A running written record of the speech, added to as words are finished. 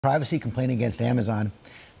Privacy complaint against Amazon.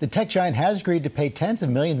 The tech giant has agreed to pay tens of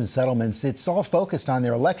millions in settlements. It's all focused on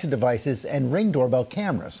their Alexa devices and Ring doorbell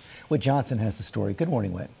cameras. Whit Johnson has the story. Good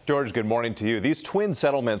morning, Whit. George, good morning to you. These twin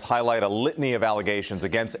settlements highlight a litany of allegations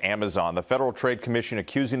against Amazon. The Federal Trade Commission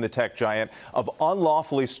accusing the tech giant of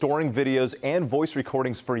unlawfully storing videos and voice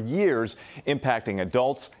recordings for years, impacting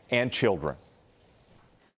adults and children.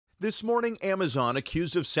 This morning, Amazon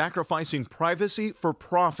accused of sacrificing privacy for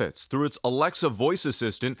profits through its Alexa voice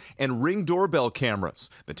assistant and Ring doorbell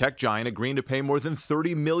cameras. The tech giant agreeing to pay more than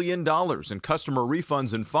 $30 million in customer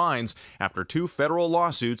refunds and fines after 2 federal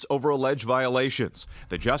lawsuits over alleged violations.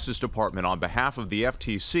 The Justice Department, on behalf of the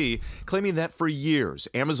FTC, claiming that for years,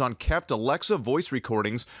 Amazon kept Alexa voice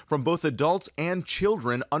recordings from both adults and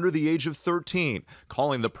children under the age of 13,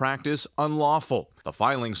 calling the practice unlawful. The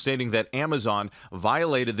filing stating that Amazon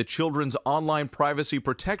violated the Children's Online Privacy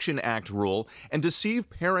Protection Act rule and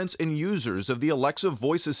deceived parents and users of the Alexa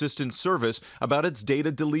voice assistant service about its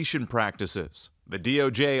data deletion practices. The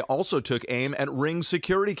DOJ also took aim at Ring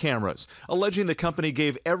security cameras, alleging the company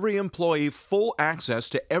gave every employee full access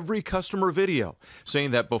to every customer video,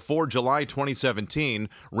 saying that before July 2017,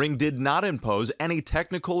 Ring did not impose any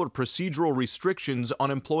technical or procedural restrictions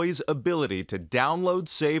on employees' ability to download,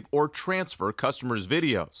 save, or transfer customers'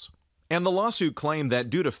 videos. And the lawsuit claimed that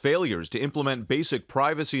due to failures to implement basic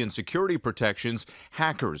privacy and security protections,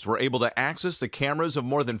 hackers were able to access the cameras of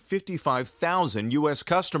more than 55,000 U.S.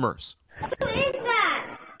 customers.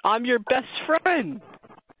 I'm your best friend.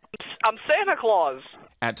 I'm Santa Claus.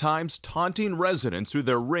 At times, taunting residents through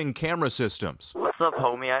their Ring camera systems. What's up,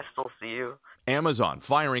 homie? I still see you. Amazon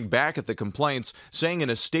firing back at the complaints, saying in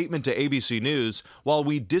a statement to ABC News, while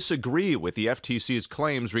we disagree with the FTC's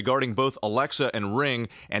claims regarding both Alexa and Ring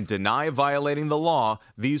and deny violating the law,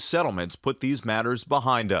 these settlements put these matters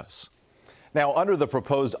behind us. Now, under the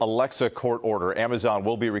proposed Alexa court order, Amazon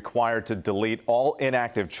will be required to delete all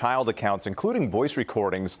inactive child accounts, including voice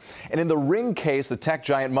recordings. And in the Ring case, the tech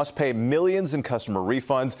giant must pay millions in customer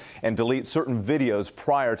refunds and delete certain videos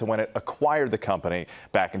prior to when it acquired the company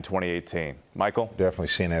back in 2018. Michael? Definitely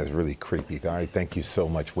seen as really creepy. All right, thank you so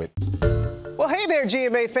much, Whit. Well, hey there,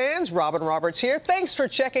 GMA fans. Robin Roberts here. Thanks for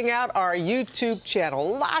checking out our YouTube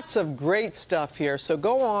channel. Lots of great stuff here. So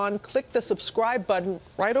go on, click the subscribe button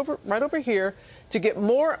right over here to get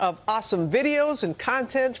more of awesome videos and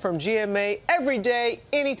content from GMA every day,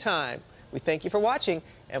 anytime. We thank you for watching,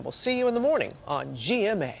 and we'll see you in the morning on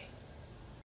GMA.